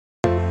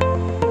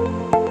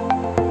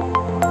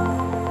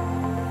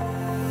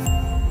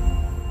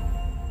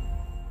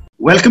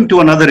Welcome to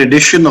another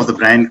edition of the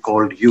brand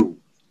called You.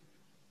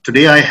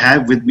 Today I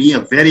have with me a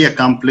very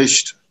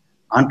accomplished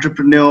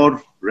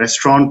entrepreneur,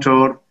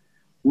 restaurateur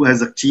who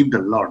has achieved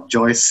a lot,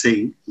 Joy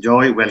Singh.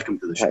 Joy, welcome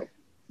to the Hi. show.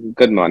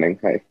 Good morning.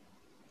 Hi.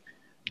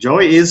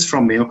 Joy is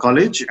from Mayo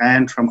College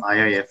and from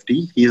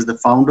IIFT. He is the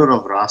founder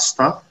of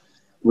Raasta,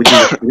 which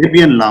is a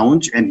Caribbean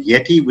lounge, and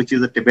Yeti, which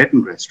is a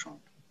Tibetan restaurant.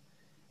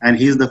 And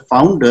he is the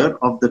founder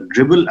of the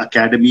Dribble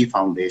Academy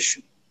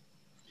Foundation.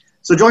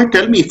 So Joy,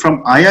 tell me,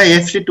 from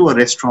IIFT to a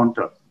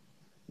restaurateur,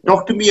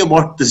 talk to me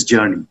about this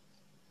journey.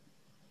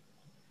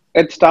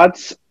 It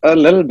starts a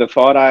little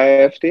before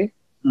IIFT.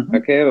 Mhm.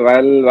 Okay.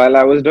 While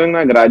I was doing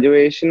my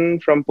graduation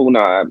from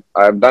Pune,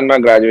 I've done my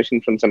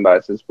graduation from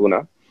Symbiosis,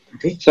 Pune.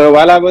 Okay. So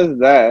while I was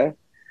there,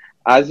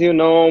 as you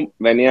know,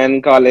 when you're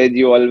in college,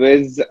 you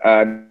always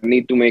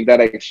need to make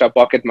that extra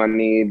pocket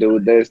money, do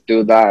this,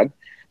 do that.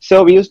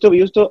 So we used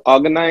to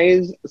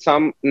organize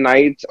some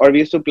nights, or we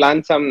used to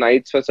plan some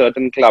nights for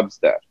certain clubs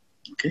there.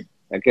 Okay.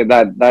 Okay,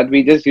 that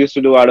we just used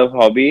to do out of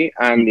hobby,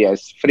 and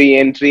yes, free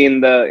entry in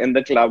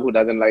the club. Who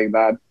doesn't like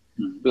that?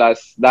 Mhm.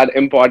 Plus that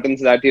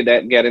importance that you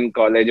get in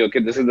college.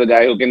 Okay, this is the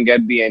guy who can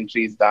get the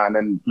entries done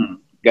and Mhm.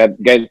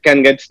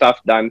 get stuff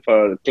done for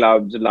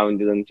clubs,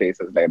 lounges, and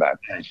places like that.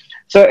 Right.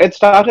 So it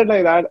started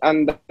like that,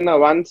 and then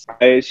once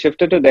I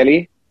shifted to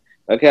Delhi,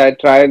 okay, I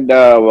tried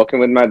working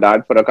with my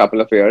dad for a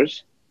couple of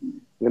years.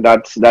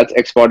 That's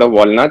export of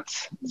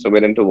walnuts, so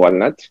we're into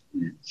walnuts.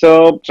 Mhm. So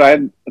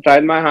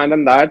tried my hand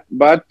on that,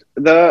 but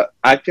the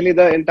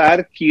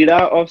entire kida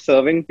of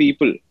serving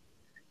people,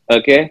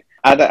 okay,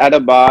 at a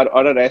bar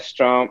or a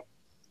restaurant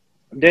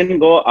didn't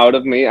go out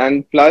of me.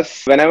 And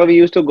plus, whenever we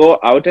used to go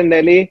out in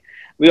Delhi,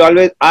 we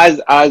always,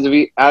 as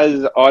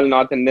all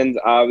North Indians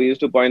are, we used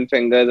to point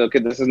fingers. Okay,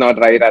 this is not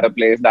right at a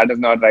place. That is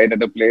not right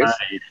at a place.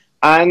 Right.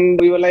 And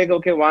we were like,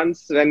 okay,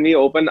 once when we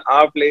open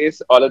our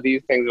place, all of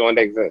these things won't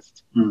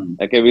exist. Mhm.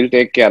 Okay, we'll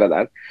take care of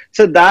that.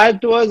 So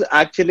that was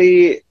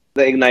actually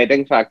the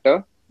igniting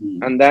factor. Mhm.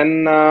 And then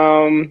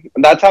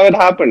that's how it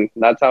happened.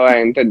 That's how I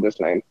entered this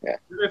line. Yeah,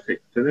 Terrific,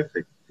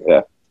 terrific.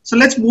 yeah, So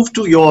let's move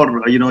to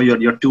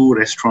your two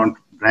restaurant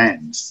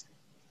brands.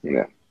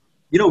 yeah.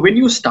 When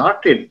you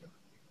started,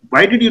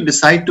 why did you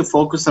decide to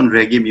focus on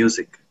reggae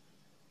music?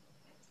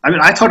 I mean,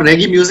 I thought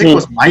reggae music Hmm.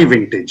 was my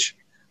vintage.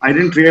 I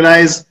didn't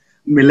realize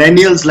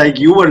millennials like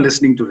you were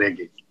listening to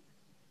reggae.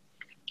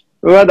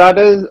 Well, that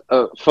is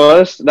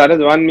first. That is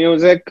one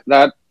music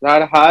that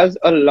has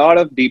a lot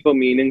of deeper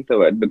meaning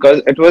to it,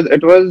 because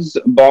it was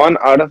born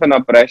out of an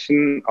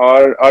oppression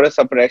or a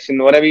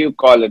suppression, whatever you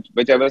call it,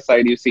 whichever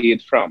side you see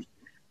it from.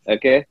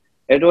 Okay,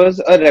 it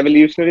was a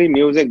revolutionary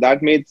music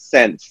that made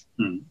sense.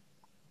 Hmm.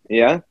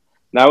 Yeah,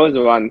 that was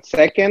one.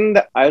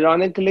 Second,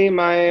 ironically,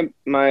 my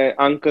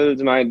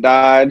uncles, my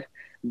dad,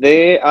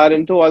 they are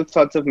into all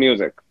sorts of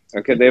music.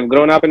 Okay, Okay. they've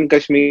grown up in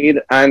Kashmir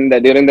and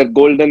during the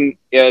golden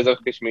years of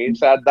Kashmir.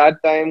 So at that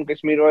time,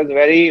 Kashmir was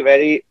very,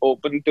 very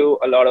open to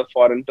a lot of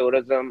foreign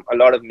tourism, a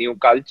lot of new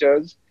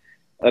cultures.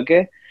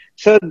 Okay,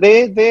 so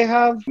they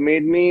have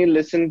made me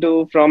listen to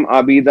from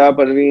Abida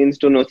Parveens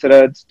to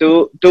Nusrats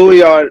to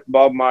your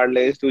Bob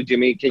Marley's to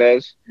Jimmy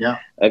Cliff's. Yeah.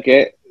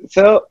 Okay,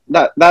 so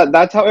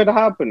that's how it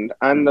happened.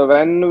 And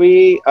when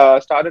we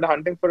started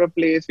hunting for a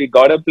place, we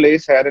got a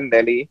place here in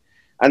Delhi,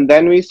 and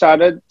then we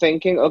started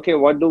thinking, okay,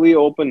 what do we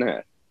open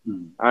here?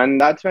 Hmm.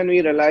 And that's when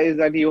we realized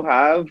that you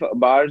have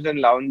bars and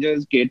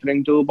lounges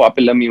catering to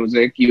popular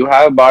music. You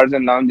have bars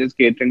and lounges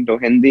catering to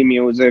Hindi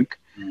music.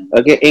 Hmm.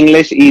 Okay,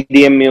 English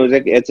EDM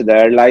music, it's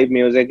there. Live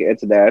music,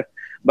 it's there.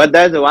 But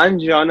there's one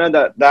genre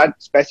that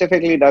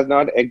specifically does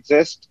not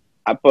exist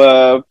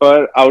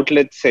per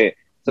outlet, say.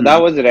 So Hmm.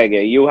 that was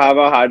reggae. You have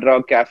a hard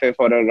rock cafe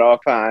for a rock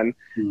fan,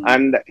 Hmm.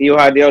 and you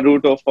had your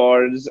Ruto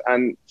Fords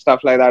and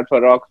stuff like that for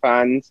rock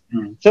fans.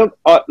 Hmm. So,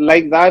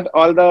 like that,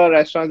 all the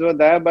restaurants were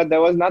there, but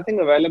there was nothing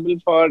available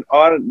for,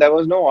 or there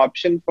was no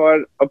option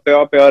for a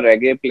pure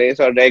reggae place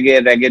or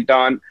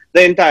reggaeton,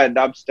 the entire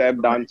dubstep,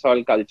 Right.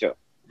 dancehall culture.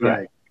 Yeah.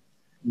 Right.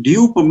 Do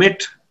you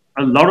permit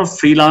a lot of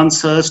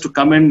freelancers to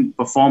come and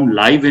perform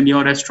live in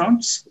your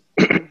restaurants?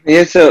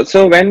 Yes,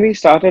 so when we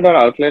started our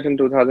outlet in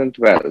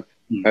 2012,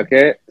 Hmm.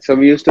 okay, so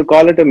we used to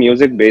call it a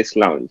music-based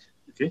lounge,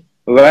 Okay.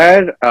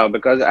 where,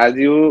 because as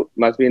you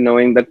must be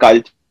knowing, the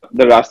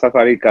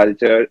Rastafari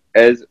culture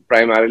is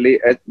primarily,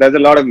 there's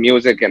a lot of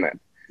music in it.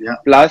 Yeah.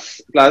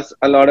 Plus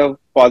a lot of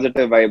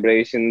positive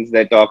vibrations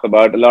they talk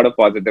about, a lot of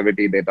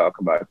positivity they talk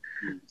about.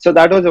 Hmm. So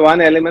that was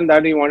one element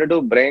that we wanted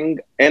to bring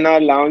in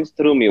our lounge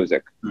through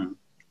music. Hmm.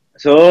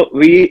 So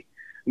we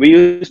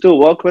used to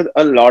work with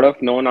a lot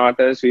of known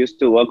artists. We used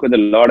to work with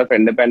a lot of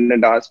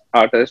independent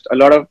artists, a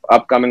lot of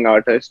upcoming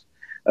artists.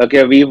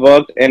 Okay, we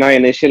worked in our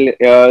initial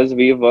years.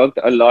 We worked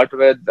a lot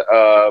with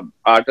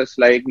artists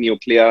like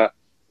Nuclear,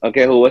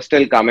 okay, who were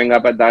still coming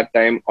up at that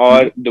time, Hmm.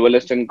 or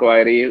Dualist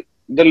Inquiry,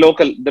 the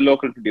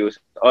local producers,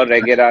 or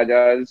Right. Reggae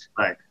Rajas.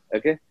 Right.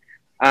 Okay,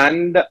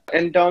 and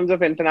in terms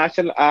of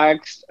international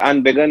acts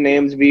and bigger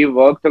names, we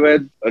worked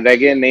with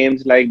reggae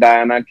names like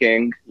Diana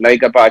King,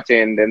 like Apache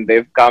Indian.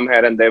 They've come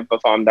here and they've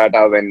performed at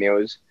our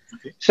venues.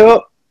 Okay. So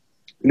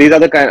These are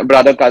the kind of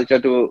brother culture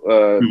to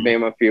Hmm.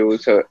 name a few.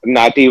 So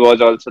Natty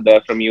was also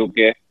there from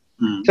UK.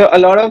 Hmm. So a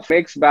lot of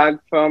mixed bag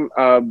from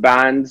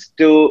bands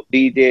to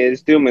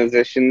DJs to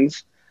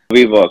musicians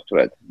we worked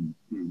with. Hmm.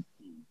 Hmm.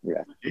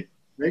 Yeah. Okay.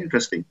 Very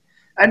interesting.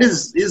 And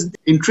is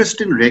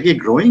interest in reggae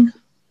growing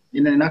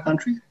in our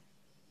country?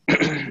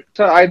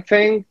 So I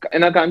think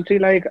in a country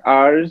like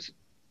ours,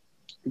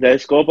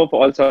 there's scope of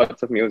all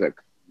sorts of music.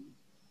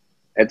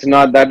 It's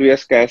not that we are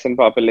scarce in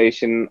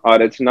population,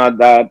 or it's not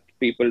that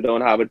people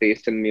don't have a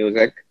taste in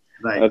music.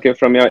 Right. Okay,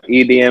 from your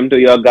EDM to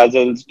your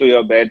ghazals to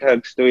your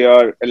bedhugs to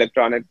your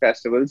electronic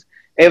festivals,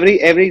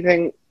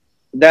 everything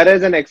there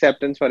is an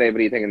acceptance for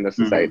everything in the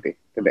Hmm. society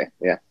today.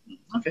 Yeah.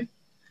 Okay.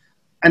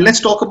 And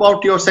let's talk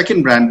about your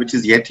second brand, which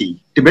is Yeti.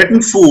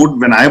 Tibetan food,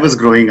 when I was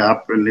growing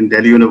up and in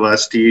Delhi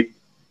University,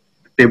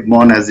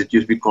 Tibmon, as it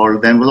used to be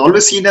called then, was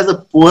always seen as a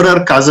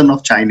poorer cousin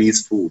of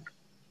Chinese food.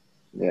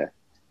 Yeah.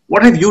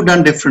 What have you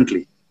done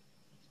differently?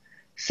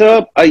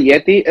 So a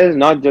Yeti is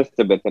not just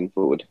Tibetan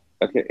food.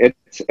 Okay,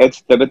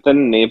 it's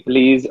Tibetan,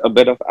 Nepalese, a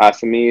bit of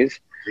Assamese,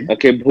 Okay.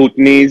 okay,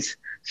 Bhutanese.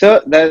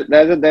 So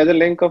there's a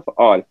link of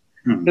all.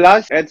 Hmm.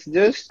 Plus, it's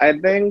just I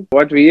think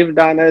what we've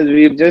done is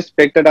we've just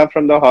picked it up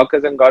from the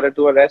hawkers and got it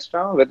to a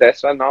restaurant with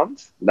restaurant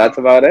norms. That's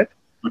about it.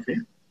 Okay.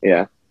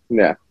 Yeah,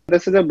 yeah.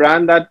 This is a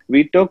brand that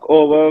we took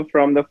over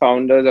from the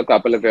founders a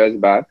couple of years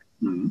back.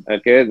 Hmm.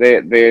 Okay,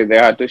 they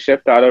had to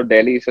shift out of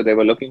Delhi, so they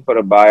were looking for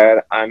a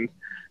buyer. And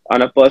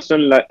on a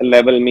personal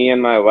level, me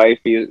and my wife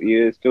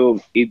used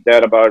to eat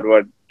there about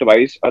what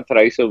twice or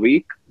thrice a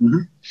week.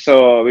 Hmm.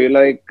 So we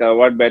like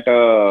what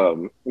better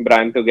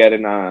brand to get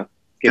in our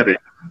kitty.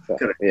 Correct. So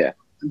Correct. yeah.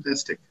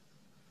 Fantastic.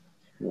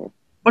 Yeah.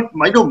 But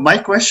my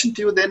question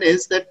to you then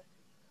is that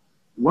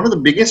one of the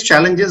biggest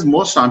challenges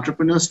most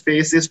entrepreneurs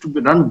face is to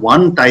run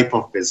one type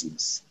of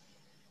business.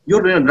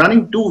 You're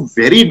running two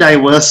very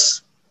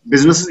diverse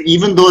businesses,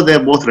 even though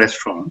they're both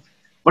restaurants,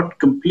 but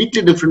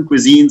completely different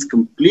cuisines,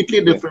 completely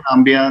Yeah. different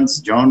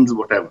ambience, genres,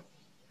 whatever.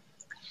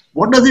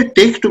 What does it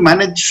take to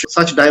manage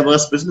such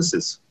diverse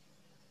businesses?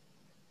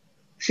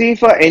 See,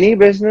 for any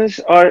business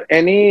or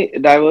any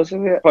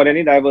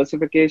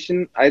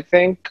diversification, I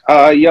think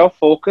your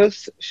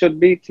focus should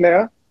be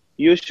clear.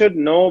 You should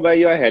know where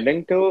you're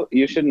heading to.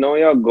 You should know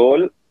your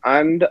goal,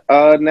 and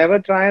never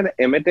try and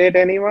imitate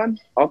anyone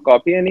or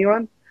copy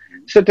anyone.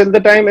 So till the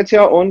time it's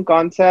your own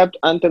concept,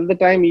 until the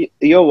time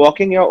you're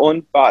walking your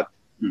own path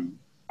Hmm.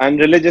 and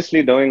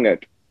religiously doing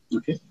it.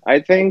 Okay. I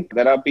think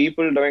there are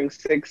people doing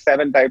six,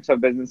 seven types of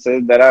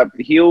businesses. There are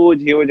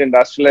huge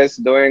industrialists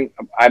doing,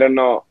 I don't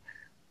know,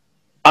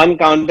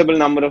 uncountable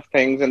number of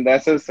things, and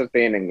that's is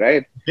sustaining,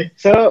 right? Okay.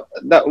 So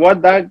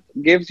what that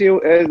gives you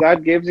is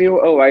that gives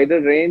you a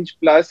wider range,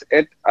 plus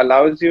it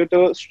allows you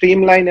to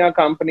streamline your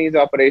company's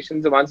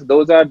operations. Once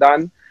those are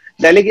done,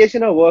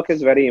 delegation of work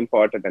is very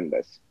important in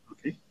this.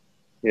 Okay.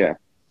 Yeah.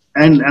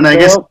 And I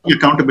guess So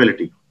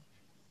accountability.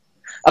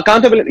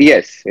 accountability,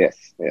 yes.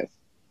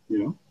 You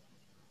know.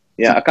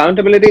 Yeah,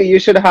 accountability you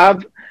should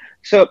have.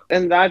 So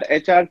in that,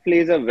 HR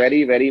plays a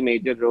very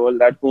major role,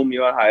 that whom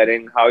you are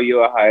hiring, how you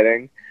are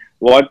hiring,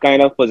 what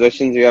kind of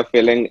positions you are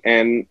filling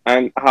in,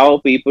 and how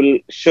people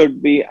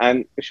should be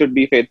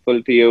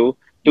faithful to you,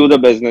 to Hmm. the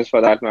business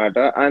for that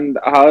matter, and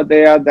how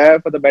they are there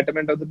for the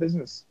betterment of the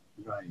business.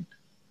 Right.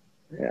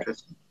 Very Yeah.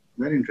 interesting.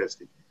 Very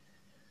interesting.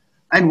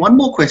 And one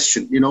more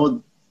question.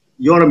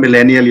 You're a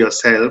millennial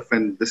yourself,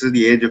 and this is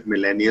the age of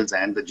millennials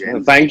and the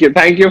Gen Z.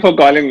 Thank you for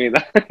calling me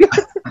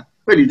that.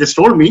 Well, you just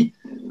told me.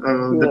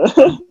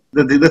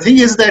 The thing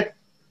is that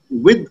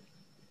with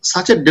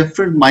such a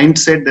different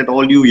mindset that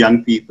all you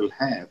young people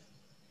have,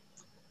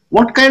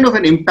 what kind of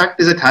an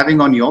impact is it having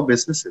on your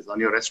businesses, on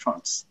your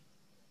restaurants,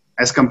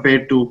 as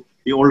compared to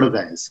the older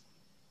guys?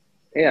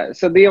 Yeah.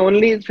 So the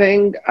only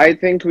thing I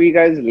think we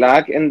guys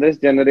lack in this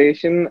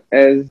generation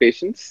is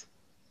patience,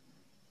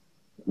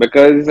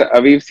 because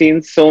we've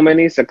seen so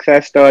many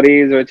success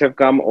stories which have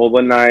come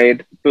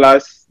overnight,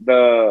 plus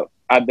the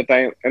at the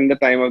time in the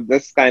time of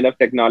this kind of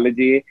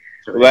technology,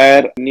 Correct.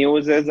 where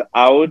news is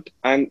out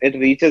and it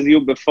reaches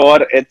you before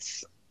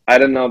it's, I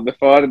don't know,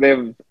 before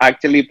they've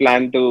actually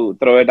planned to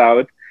throw it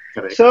out.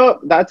 Correct. So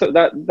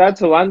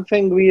that's one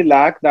thing we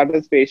lack, that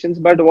is patience.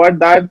 But what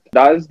that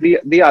does,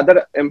 the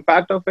other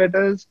impact of it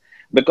is,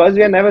 because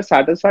we are never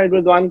satisfied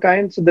with one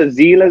kind, so the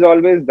zeal is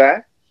always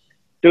there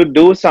to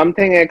do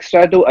something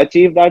extra to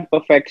achieve that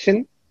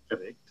perfection.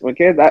 Correct.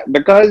 Okay, that,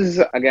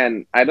 because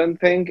again, I don't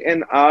think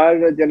in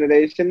our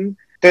generation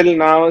till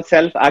now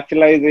self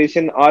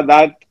actualization or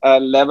that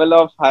level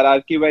of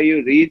hierarchy where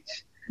you reach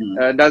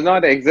Hmm. does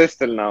not exist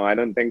till now. I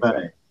don't think so.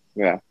 Right.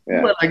 Yeah.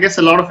 Well, I guess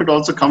a lot of it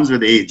also comes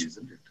with age,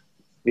 isn't it?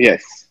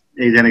 Yes.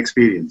 Age and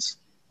experience.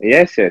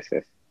 Yes.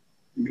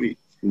 Agree.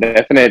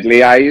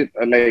 Definitely. I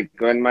like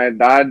when my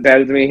dad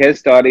tells me his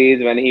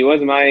stories when he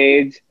was my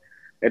age,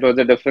 it was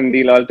a different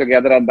deal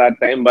altogether at that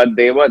time. But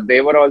they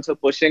were also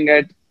pushing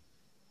it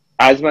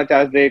as much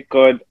as they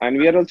could, and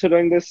we are also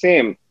doing the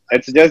same.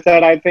 It's just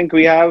that I think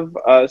we have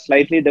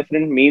slightly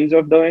different means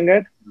of doing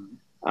it, Hmm.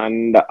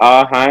 and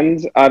our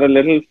hands are a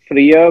little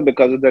freer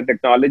because of the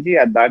technology.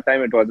 At that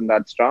time, it wasn't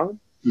that strong.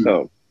 Hmm.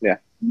 So yeah.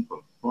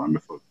 Wonderful.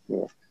 Wonderful.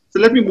 Yeah. So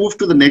let me move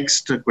to the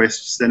next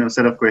question, a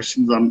set of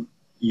questions on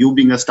you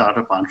being a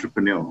startup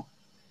entrepreneur.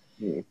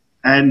 Hmm.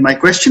 And my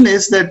question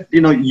is that,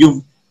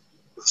 you've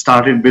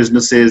started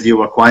businesses, you've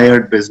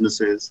acquired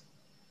businesses.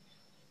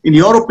 In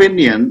your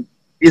opinion,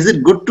 is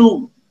it good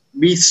to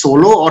be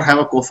solo or have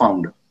a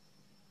co-founder?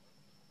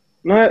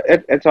 No,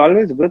 it's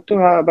always good to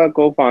have a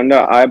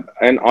co-founder.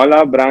 In all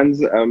our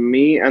brands,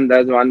 me and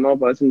there's one more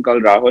person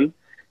called Rahul.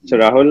 So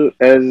Rahul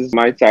is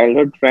my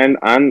childhood friend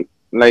and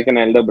like an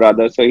elder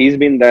brother. So he's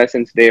been there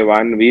since day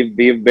one.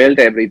 We've built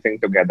everything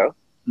together.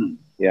 Hmm.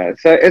 Yeah.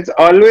 So it's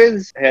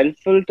always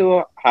helpful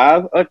to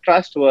have a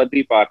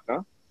trustworthy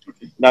partner.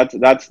 Okay.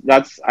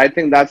 That's I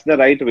think that's the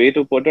right way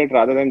to put it.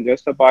 Rather than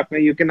just a partner,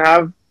 you can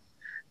have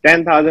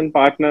 10,000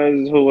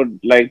 partners who would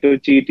like to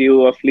cheat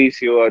you or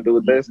fleece you or do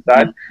this,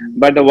 that. Mhm.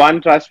 But the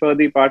one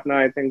trustworthy partner,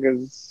 I think,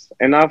 is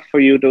enough for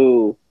you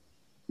to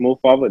move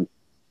forward.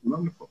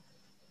 Wonderful.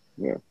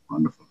 Yeah.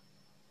 Wonderful.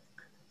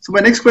 So my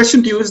next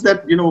question to you is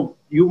that,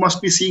 you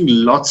must be seeing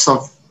lots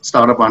of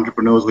startup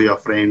entrepreneurs who your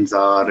friends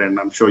are, and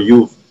I'm sure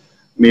you've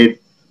made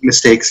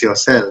mistakes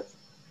yourself.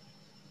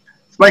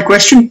 So my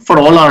question for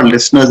all our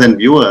listeners and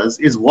viewers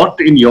is what,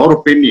 in your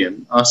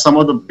opinion, are some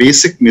of the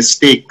basic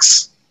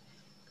mistakes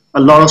a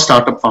lot of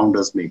startup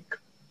founders make?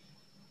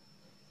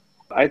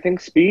 I think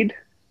speed.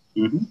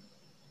 Mm-hmm.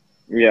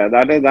 Yeah,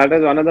 that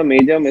is one of the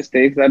major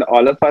mistakes that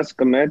all of us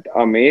commit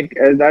or make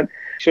is that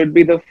should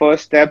be the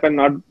first step and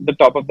not the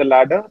top of the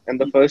ladder and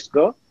the first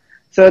go.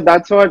 So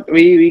that's what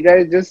we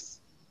guys just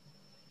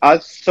are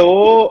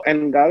so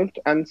engulfed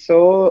and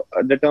so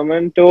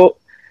determined to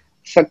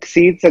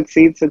succeed,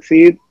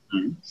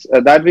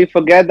 Mm-hmm. that we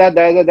forget that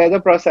there's a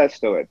process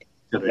to it.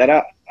 Correct. There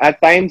are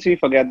at times we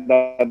forget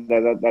that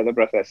there's a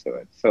process to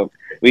it. So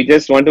we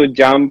just want to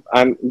jump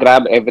and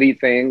grab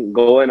everything,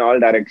 go in all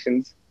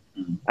directions,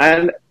 Mm-hmm.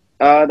 and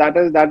that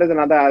is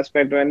another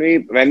aspect. When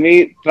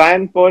we try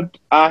and put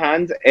our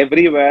hands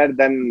everywhere,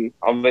 then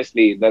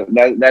obviously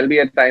there'll be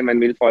a time when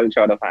we'll fall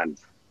short of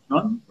hands.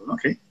 Oh,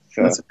 okay,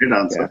 So that's a great yeah,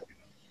 answer.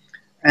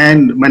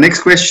 And my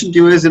next question to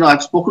you is,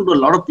 I've spoken to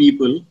a lot of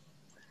people,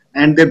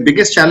 and their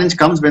biggest challenge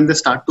comes when they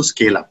start to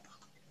scale up.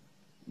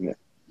 yeah.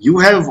 You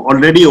have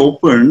already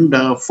opened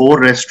 4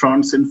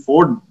 restaurants in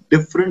 4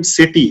 different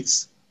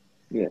cities.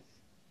 Yeah.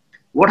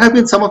 What have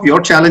been some of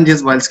your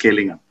challenges while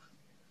scaling up?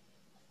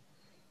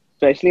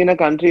 Especially in a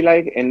country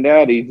like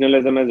India,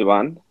 regionalism is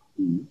one.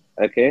 Mm.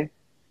 Okay.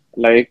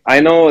 Like, I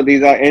know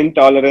these are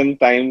intolerant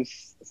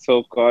times,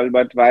 so called,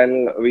 but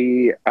while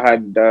we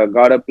had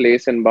got a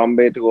place in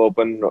Bombay to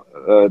open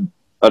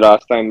a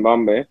Rasta in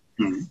Bombay,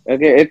 Mm.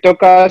 okay, it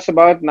took us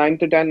about 9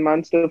 to 10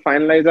 months to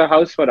finalize a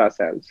house for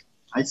ourselves.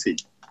 I see.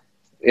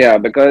 Yeah,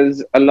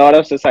 because a lot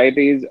of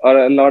societies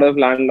or a lot of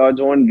landlords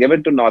won't give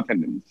it to North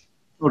Indians.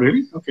 Oh,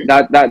 really? Okay.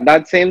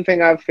 That same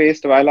thing I've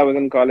faced while I was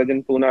in college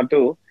in Pune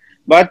too.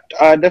 But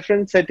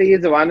different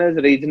cities, one is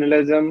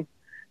regionalism,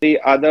 the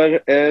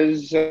other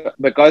is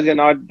because you're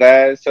not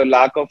there, so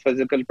lack of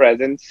physical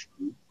presence,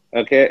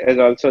 okay, is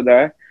also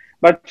there.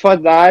 But for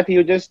that,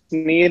 you just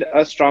need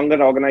a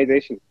stronger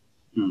organization.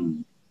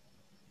 Mm.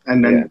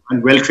 And Yeah. then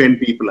and well-trained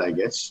people, I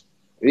guess.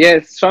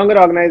 Yes, stronger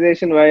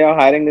organization where your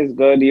hiring is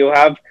good.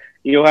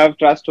 You have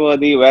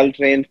trustworthy,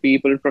 well-trained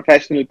people,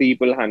 professional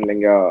people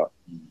handling your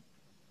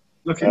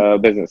Okay,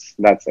 business.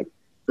 That's it.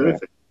 Yeah.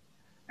 terrific.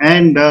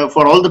 And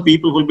for all the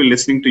people who will be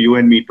listening to you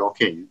and me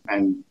talking,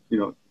 and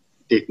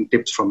taking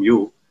tips from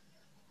you,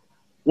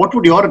 what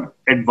would your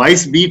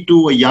advice be to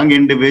a young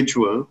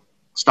individual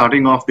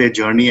starting off their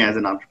journey as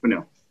an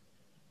entrepreneur?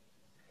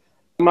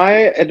 My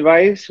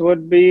advice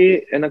would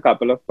be in a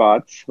couple of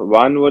parts.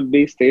 One would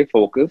be stay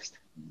focused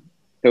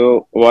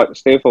to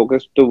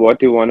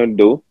what you want to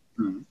do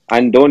Mm.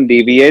 and don't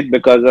deviate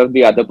because of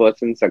the other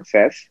person's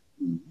success.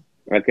 Mm.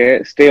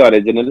 Okay, stay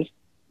original.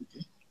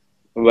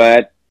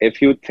 Where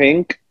if you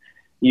think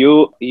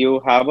you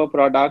have a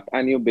product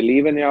and you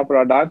believe in your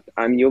product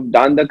and you've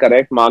done the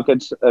correct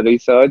market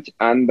research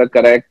and the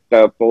correct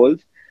polls,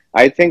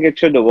 I think it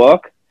should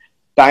work.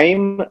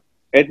 Time,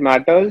 it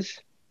matters,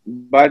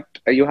 but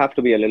you have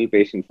to be a little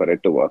patient for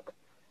it to work.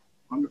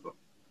 Wonderful.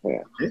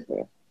 Yeah, Okay.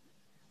 yeah.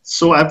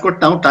 So I've got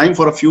now time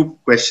for a few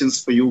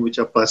questions for you, which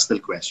are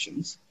personal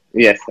questions.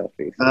 Yes, sir,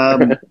 please.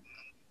 Um,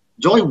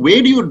 Joy,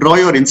 where do you draw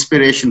your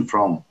inspiration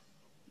from?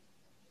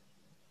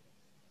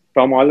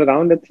 From all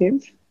around, it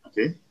seems.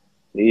 Okay.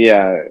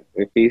 Yeah,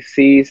 if we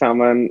see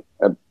someone,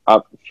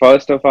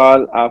 first of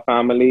all, our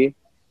family.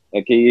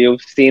 Okay,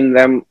 you've seen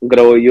them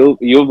grow.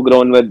 You've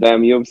grown with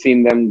them. You've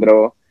seen them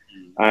grow,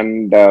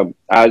 and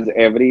as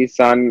every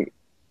son,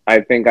 I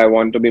think I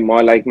want to be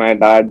more like my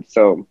dad.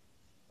 So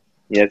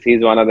yes,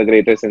 he's one of the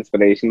greatest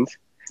inspirations,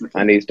 Okay.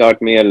 and he's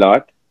taught me a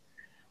lot.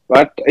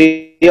 But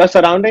your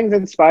surroundings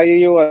inspire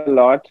you a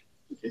lot.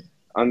 Okay.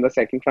 On the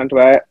second front,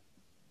 where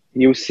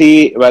you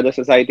see where the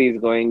society is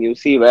going, you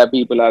see where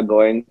people are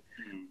going,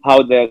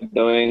 how they're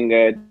doing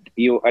it,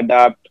 you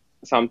adapt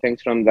some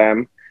things from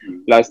them,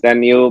 Mm. plus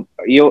then you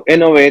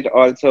innovate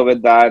also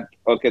with that.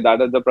 Okay, that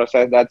is the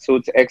process that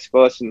suits X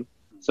person,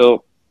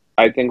 so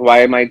I think why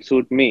might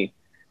suit me.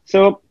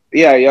 So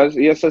yeah,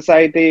 your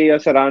society, your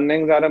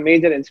surroundings are a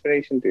major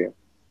inspiration to you.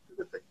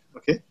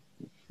 Okay.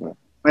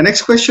 My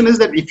next question is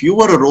that if you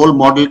were a role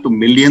model to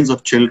millions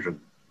of children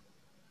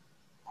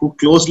who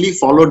closely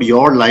followed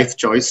your life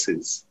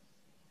choices,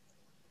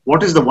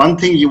 what is the one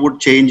thing you would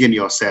change in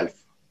yourself?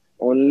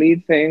 Only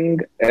thing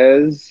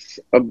is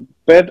a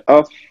bit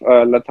of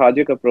a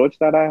lethargic approach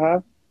that I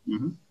have.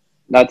 Mhm.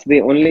 That's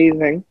the only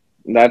thing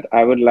that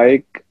I would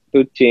like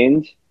to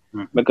change,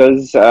 Mhm.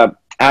 because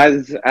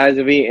as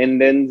we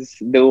Indians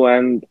do,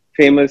 and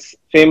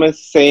famous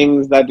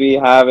sayings that we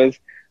have is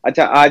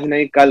 "Acha aaj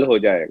nahi kal ho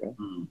jayega."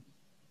 Mhm.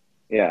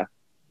 Yeah,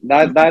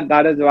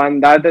 that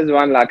is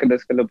one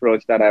lackadaisical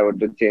approach that I would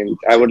to change.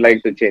 I would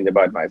like to change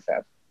about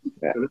myself.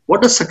 Yeah,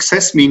 What does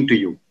success mean to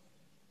you?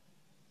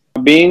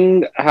 being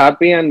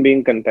happy and being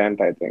content.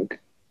 I think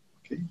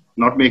Okay.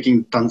 Not making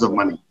tons of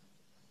money.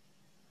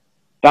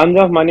 tons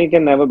of money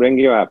can never bring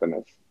you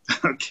happiness.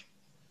 Okay.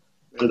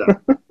 Well done.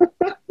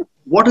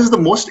 What is the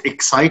most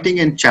exciting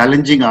and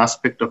challenging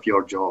aspect of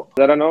your job?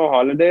 There are no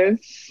holidays.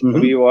 Hmm.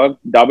 We work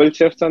double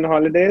shifts on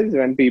holidays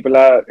when people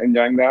are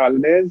enjoying their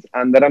holidays,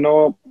 and there are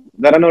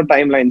no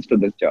timelines to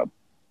this job.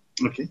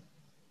 Okay.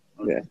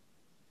 Yeah. Okay.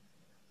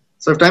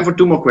 So I have time for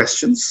two more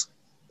questions.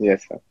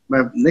 Yes, sir.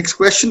 My next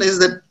question is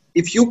that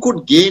if you could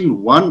gain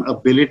one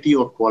ability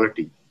or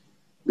quality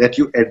that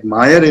you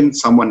admire in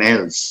someone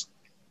else,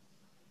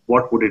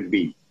 what would it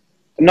be?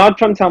 Not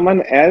from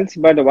someone else,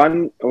 but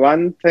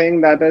one thing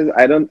that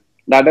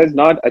is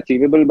not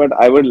achievable, but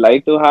I would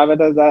like to have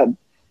it, is that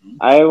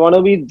I want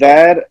to be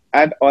there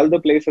at all the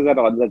places at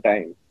all the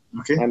time,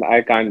 Okay. and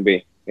I can't be.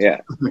 Yeah.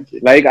 Okay.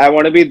 Like I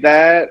want to be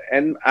there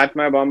and at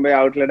my Bombay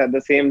outlet at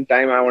the same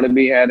time. I want to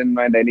be here in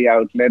my Delhi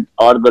outlet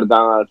or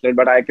Gurgaon outlet,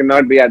 but I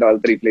cannot be at all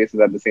three places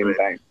at the same Correct.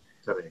 time.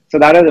 Correct. So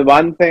that is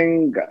one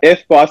thing,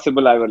 if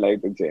possible, I would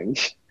like to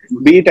change.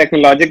 Be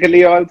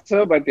technologically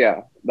also, but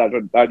yeah, that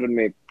would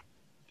make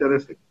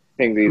Terrific.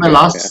 things My easier. Yeah.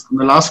 last,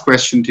 my last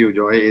question to you,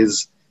 Joy,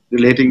 is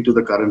relating to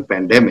the current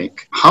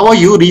pandemic. How are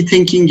you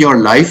rethinking your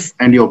life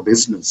and your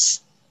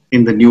business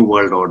in the new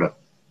world order?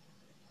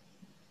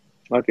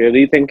 Okay,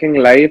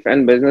 rethinking life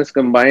and business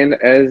combined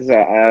is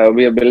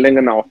we are building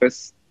an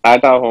office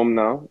at our home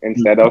now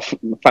instead Mhm. of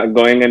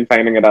going and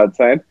finding it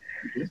outside.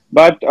 Okay.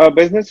 But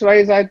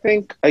business-wise, I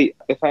think,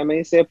 if I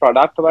may say,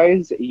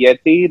 product-wise,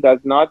 Yeti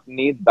does not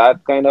need that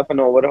kind of an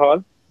overhaul,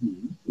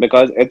 Mhm.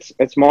 because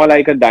it's more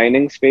like a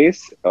dining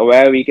space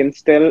where we can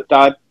still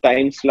start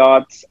time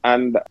slots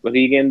and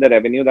regain the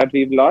revenue that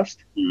we've lost.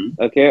 Mhm.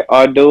 Okay,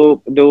 or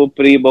do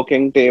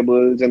pre-booking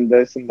tables and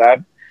this and that.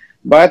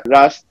 But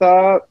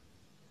Rasta,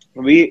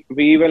 we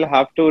will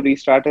have to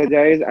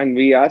re-strategize, and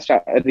we are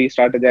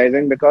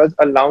re-strategizing, because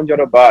a lounge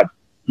or a bar,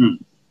 Mhm.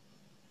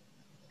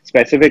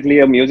 specifically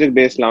a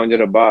music-based lounge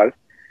or a bar,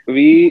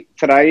 we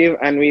thrive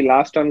and we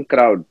last on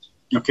crowds.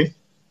 Okay.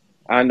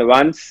 And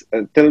once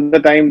till the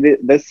time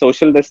this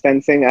social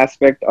distancing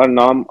aspect or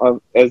norm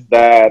is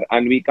there,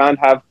 and we can't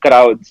have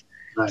crowds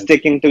Right.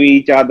 sticking to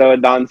each other,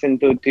 dancing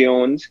to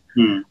tunes,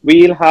 Hmm.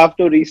 we'll have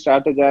to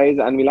re-strategize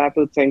and we'll have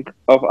to think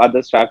of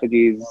other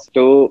strategies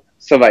to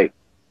survive.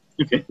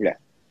 Okay. Yeah,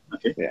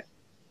 Okay. yeah.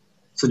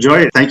 So, Joy,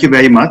 thank you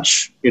very much.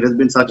 It has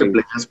been such a Please.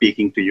 pleasure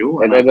speaking to you,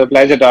 It and was a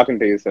pleasure talking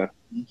to you, sir.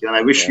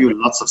 I wish Yeah. you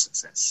lots of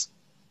success.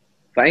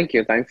 Thank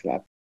you. Thanks a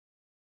lot.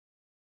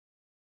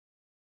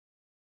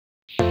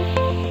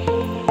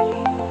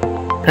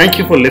 Thank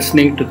you for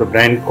listening to the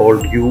Brand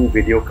Called You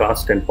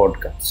videocast and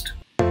podcast,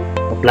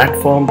 a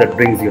platform that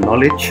brings you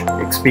knowledge,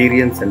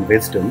 experience, and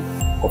wisdom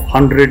of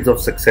hundreds of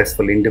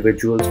successful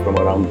individuals from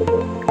around the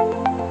world.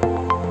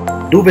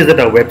 Do visit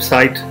our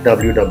website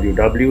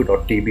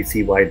www.tbcy.in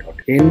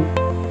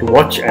to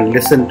watch and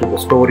listen to the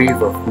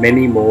stories of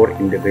many more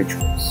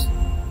individuals.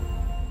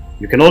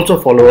 You can also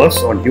follow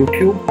us on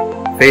YouTube,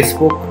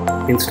 Facebook,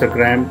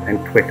 Instagram, and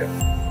Twitter.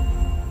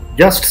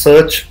 Just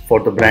search for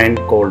the Brand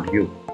Called You.